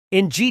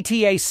In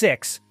GTA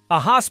 6, a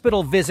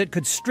hospital visit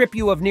could strip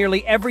you of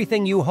nearly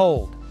everything you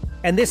hold.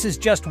 And this is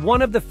just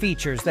one of the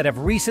features that have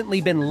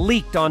recently been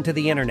leaked onto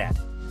the internet.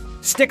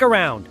 Stick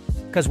around,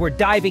 because we're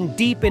diving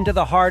deep into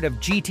the heart of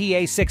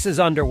GTA 6's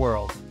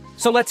underworld.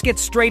 So let's get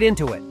straight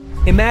into it.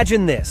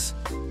 Imagine this.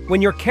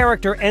 When your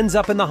character ends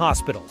up in the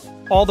hospital,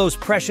 all those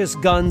precious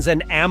guns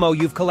and ammo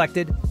you've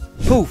collected,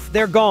 poof,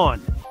 they're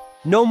gone.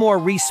 No more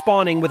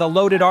respawning with a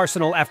loaded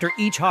arsenal after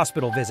each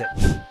hospital visit.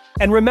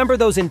 And remember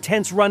those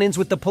intense run-ins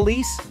with the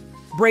police?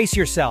 Brace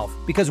yourself,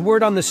 because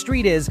word on the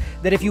street is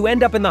that if you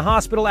end up in the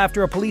hospital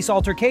after a police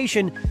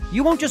altercation,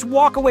 you won't just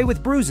walk away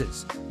with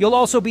bruises. You'll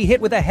also be hit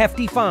with a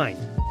hefty fine.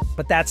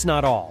 But that's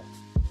not all.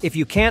 If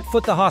you can't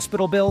foot the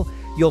hospital bill,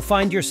 you'll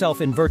find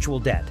yourself in virtual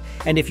debt.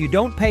 And if you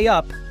don't pay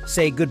up,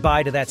 say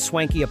goodbye to that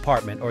swanky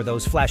apartment or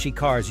those flashy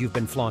cars you've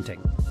been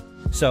flaunting.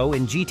 So,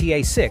 in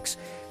GTA 6,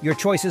 your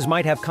choices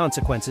might have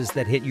consequences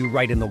that hit you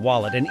right in the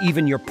wallet and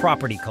even your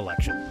property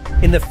collection.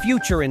 In the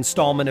future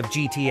installment of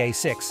GTA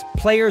 6,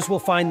 players will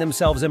find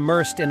themselves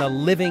immersed in a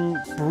living,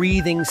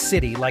 breathing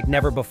city like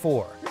never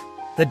before.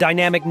 The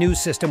dynamic news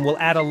system will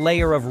add a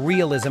layer of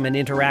realism and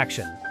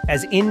interaction,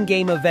 as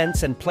in-game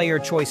events and player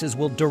choices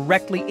will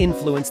directly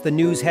influence the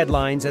news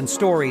headlines and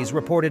stories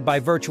reported by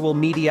virtual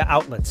media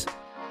outlets.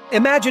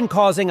 Imagine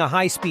causing a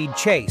high-speed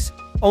chase,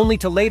 only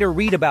to later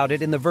read about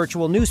it in the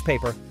virtual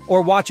newspaper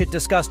or watch it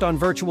discussed on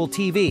virtual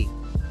TV.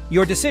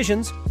 Your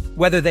decisions,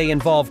 whether they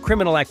involve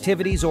criminal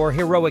activities or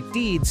heroic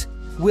deeds,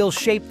 will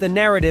shape the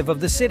narrative of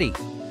the city.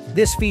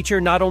 This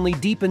feature not only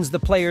deepens the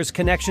player's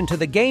connection to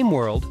the game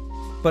world,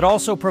 but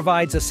also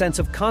provides a sense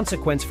of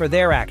consequence for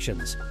their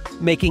actions,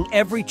 making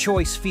every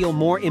choice feel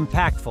more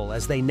impactful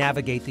as they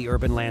navigate the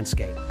urban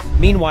landscape.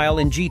 Meanwhile,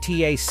 in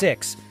GTA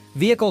 6,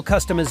 vehicle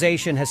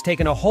customization has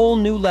taken a whole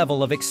new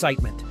level of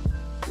excitement.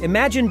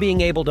 Imagine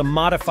being able to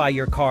modify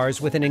your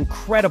cars with an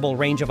incredible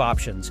range of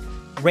options,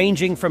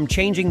 ranging from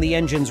changing the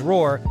engine's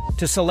roar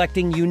to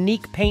selecting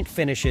unique paint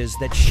finishes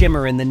that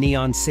shimmer in the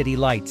neon city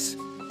lights.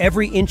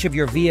 Every inch of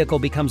your vehicle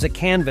becomes a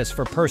canvas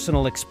for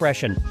personal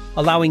expression,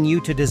 allowing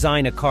you to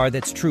design a car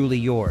that's truly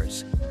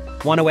yours.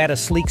 Want to add a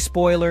sleek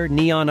spoiler,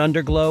 neon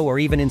underglow, or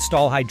even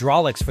install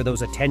hydraulics for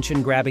those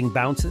attention-grabbing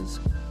bounces?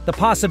 The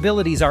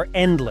possibilities are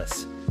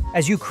endless.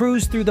 As you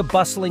cruise through the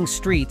bustling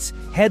streets,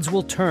 heads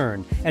will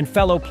turn, and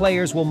fellow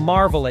players will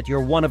marvel at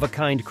your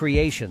one-of-a-kind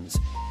creations.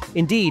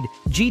 Indeed,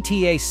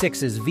 GTA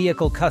 6's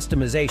vehicle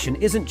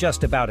customization isn't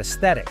just about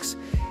aesthetics.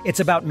 It's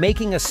about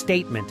making a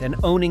statement and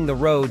owning the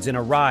roads in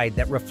a ride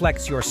that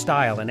reflects your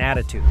style and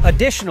attitude.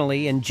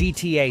 Additionally, in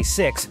GTA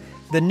 6,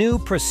 the new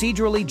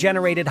Procedurally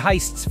Generated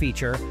Heists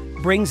feature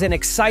brings an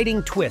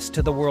exciting twist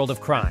to the world of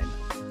crime.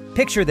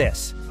 Picture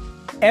this.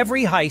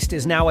 Every heist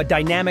is now a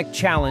dynamic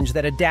challenge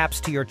that adapts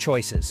to your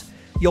choices.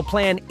 You'll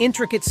plan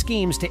intricate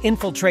schemes to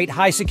infiltrate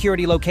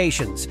high-security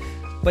locations.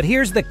 But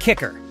here's the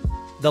kicker.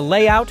 The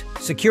layout,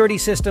 security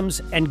systems,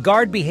 and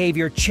guard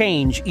behavior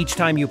change each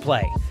time you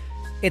play.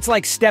 It's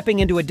like stepping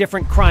into a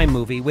different crime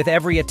movie with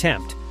every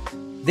attempt.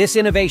 This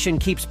innovation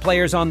keeps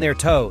players on their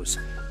toes,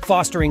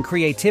 fostering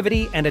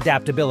creativity and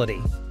adaptability.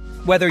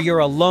 Whether you're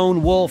a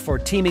lone wolf or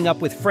teaming up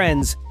with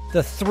friends,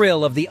 the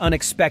thrill of the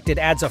unexpected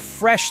adds a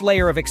fresh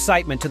layer of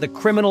excitement to the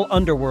criminal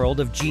underworld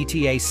of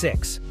GTA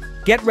 6.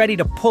 Get ready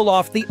to pull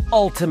off the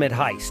ultimate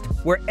heist,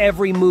 where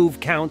every move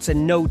counts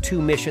and no two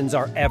missions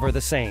are ever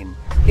the same.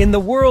 In the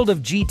world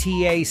of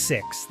GTA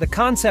 6, the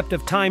concept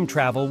of time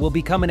travel will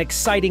become an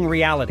exciting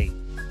reality.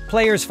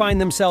 Players find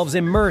themselves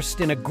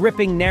immersed in a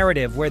gripping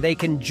narrative where they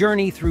can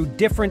journey through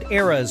different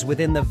eras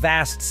within the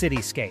vast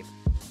cityscape.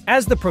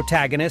 As the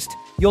protagonist,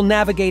 you'll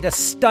navigate a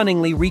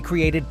stunningly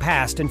recreated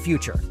past and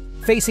future,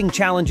 facing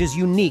challenges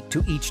unique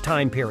to each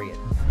time period.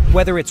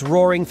 Whether it's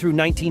roaring through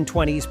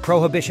 1920s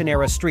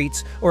Prohibition-era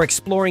streets or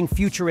exploring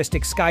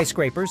futuristic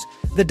skyscrapers,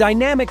 the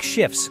dynamic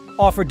shifts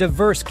offer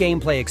diverse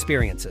gameplay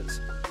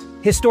experiences.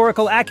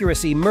 Historical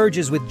accuracy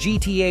merges with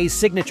GTA's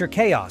signature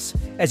chaos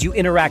as you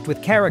interact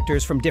with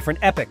characters from different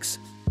epochs,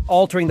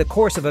 altering the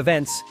course of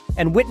events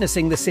and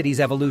witnessing the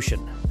city's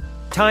evolution.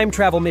 Time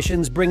travel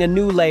missions bring a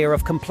new layer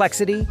of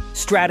complexity,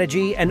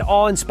 strategy, and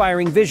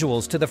awe-inspiring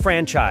visuals to the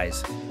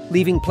franchise,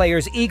 leaving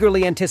players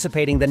eagerly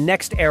anticipating the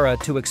next era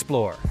to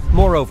explore.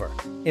 Moreover,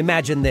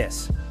 imagine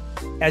this.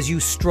 As you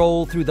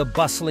stroll through the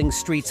bustling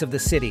streets of the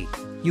city,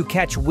 you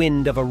catch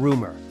wind of a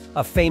rumor.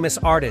 A famous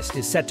artist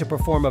is set to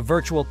perform a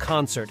virtual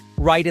concert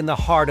right in the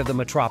heart of the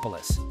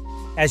metropolis.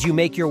 As you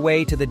make your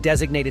way to the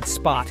designated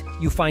spot,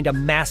 you find a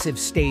massive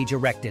stage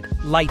erected,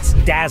 lights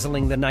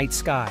dazzling the night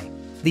sky.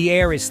 The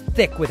air is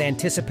thick with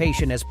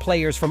anticipation as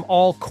players from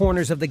all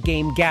corners of the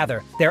game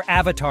gather, their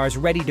avatars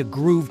ready to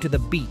groove to the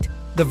beat.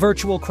 The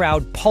virtual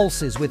crowd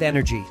pulses with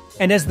energy,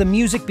 and as the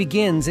music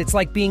begins, it's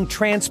like being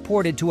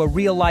transported to a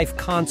real-life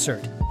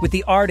concert, with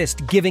the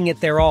artist giving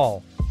it their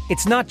all.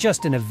 It's not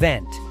just an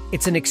event,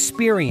 it's an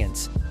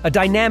experience, a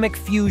dynamic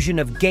fusion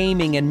of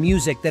gaming and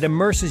music that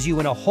immerses you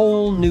in a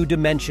whole new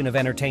dimension of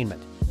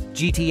entertainment.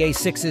 GTA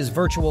 6's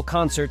virtual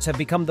concerts have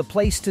become the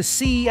place to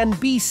see and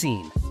be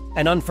seen,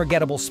 an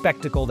unforgettable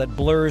spectacle that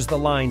blurs the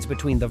lines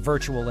between the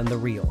virtual and the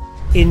real.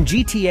 In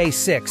GTA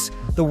 6,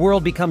 the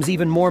world becomes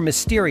even more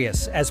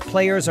mysterious as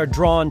players are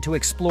drawn to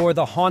explore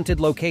the haunted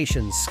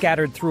locations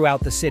scattered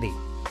throughout the city.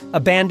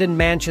 Abandoned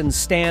mansions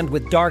stand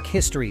with dark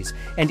histories,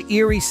 and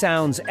eerie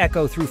sounds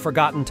echo through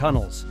forgotten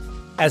tunnels.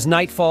 As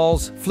night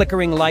falls,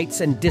 flickering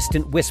lights and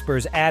distant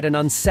whispers add an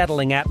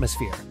unsettling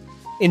atmosphere.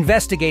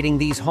 Investigating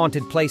these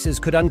haunted places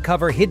could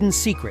uncover hidden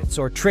secrets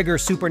or trigger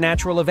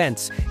supernatural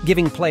events,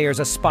 giving players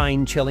a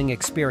spine-chilling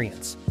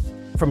experience.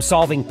 From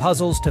solving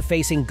puzzles to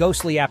facing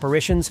ghostly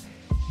apparitions,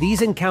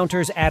 these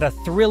encounters add a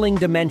thrilling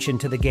dimension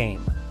to the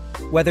game.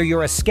 Whether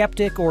you're a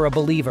skeptic or a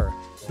believer,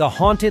 the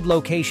haunted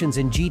locations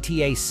in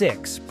GTA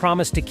 6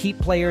 promise to keep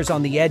players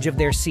on the edge of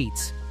their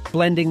seats,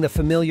 blending the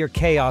familiar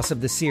chaos of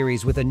the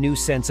series with a new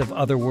sense of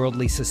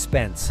otherworldly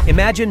suspense.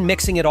 Imagine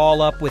mixing it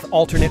all up with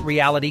alternate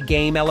reality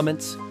game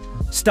elements,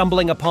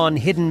 stumbling upon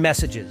hidden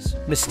messages,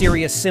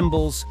 mysterious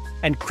symbols,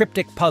 and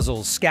cryptic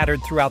puzzles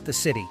scattered throughout the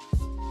city.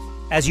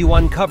 As you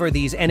uncover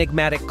these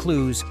enigmatic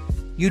clues,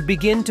 you'd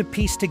begin to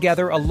piece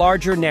together a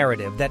larger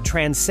narrative that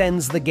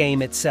transcends the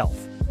game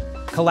itself.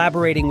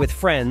 Collaborating with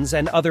friends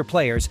and other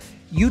players,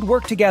 you'd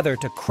work together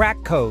to crack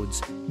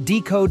codes,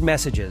 decode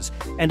messages,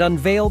 and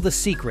unveil the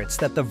secrets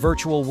that the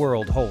virtual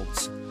world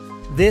holds.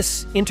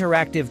 This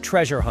interactive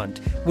treasure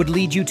hunt would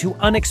lead you to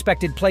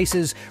unexpected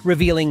places,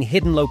 revealing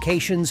hidden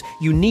locations,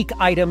 unique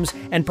items,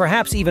 and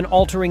perhaps even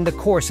altering the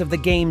course of the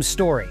game's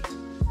story.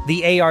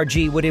 The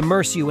ARG would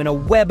immerse you in a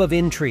web of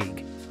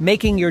intrigue,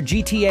 making your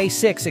GTA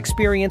 6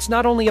 experience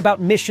not only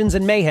about missions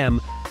and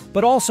mayhem,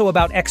 but also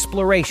about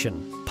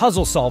exploration,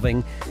 puzzle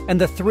solving,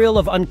 and the thrill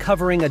of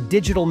uncovering a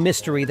digital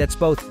mystery that's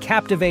both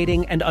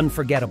captivating and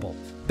unforgettable.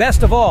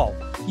 Best of all,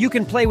 you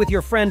can play with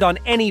your friend on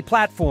any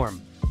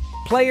platform.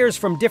 Players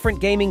from different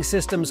gaming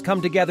systems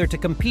come together to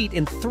compete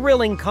in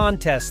thrilling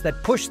contests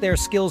that push their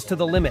skills to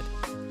the limit.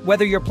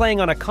 Whether you're playing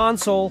on a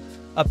console,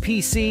 a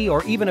PC,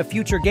 or even a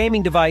future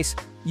gaming device,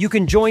 you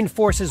can join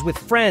forces with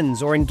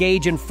friends or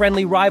engage in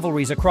friendly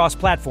rivalries across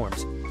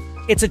platforms.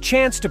 It's a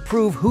chance to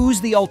prove who's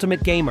the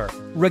ultimate gamer,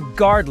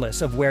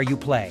 regardless of where you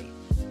play.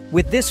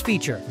 With this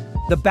feature,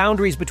 the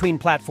boundaries between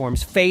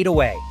platforms fade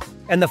away,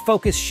 and the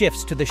focus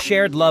shifts to the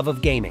shared love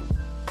of gaming.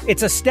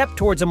 It's a step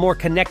towards a more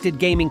connected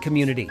gaming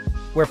community,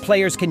 where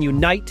players can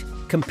unite,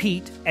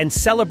 compete, and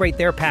celebrate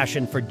their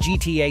passion for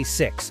GTA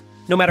 6,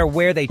 no matter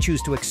where they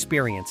choose to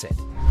experience it.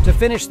 To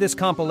finish this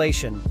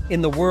compilation,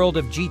 in the world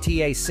of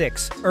GTA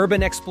 6,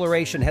 urban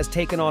exploration has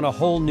taken on a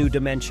whole new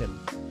dimension.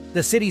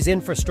 The city's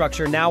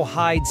infrastructure now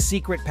hides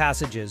secret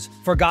passages,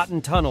 forgotten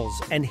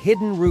tunnels, and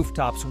hidden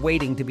rooftops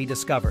waiting to be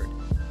discovered.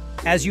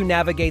 As you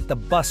navigate the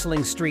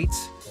bustling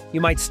streets, you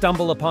might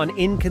stumble upon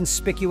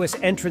inconspicuous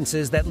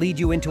entrances that lead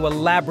you into a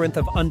labyrinth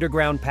of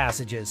underground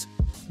passages.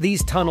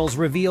 These tunnels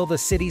reveal the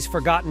city's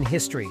forgotten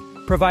history,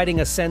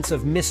 providing a sense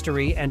of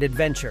mystery and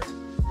adventure.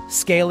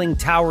 Scaling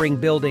towering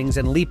buildings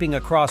and leaping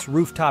across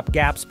rooftop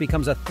gaps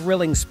becomes a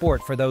thrilling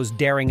sport for those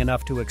daring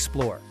enough to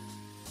explore.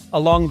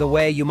 Along the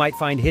way, you might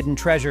find hidden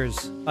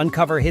treasures,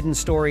 uncover hidden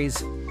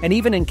stories, and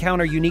even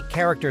encounter unique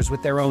characters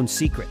with their own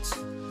secrets.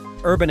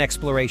 Urban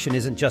exploration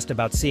isn't just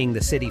about seeing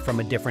the city from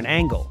a different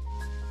angle.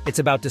 It's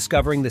about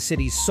discovering the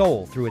city's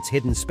soul through its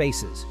hidden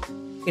spaces.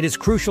 It is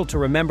crucial to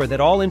remember that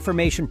all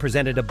information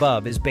presented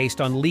above is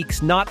based on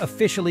leaks not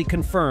officially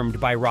confirmed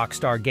by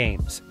Rockstar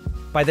Games.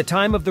 By the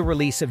time of the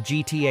release of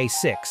GTA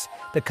 6,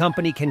 the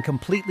company can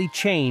completely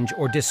change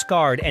or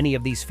discard any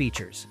of these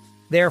features.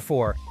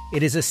 Therefore,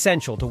 it is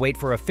essential to wait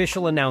for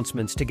official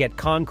announcements to get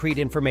concrete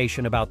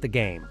information about the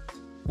game.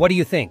 What do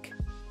you think?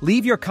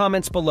 Leave your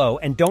comments below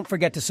and don't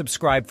forget to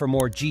subscribe for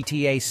more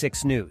GTA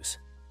 6 news.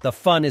 The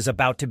fun is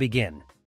about to begin.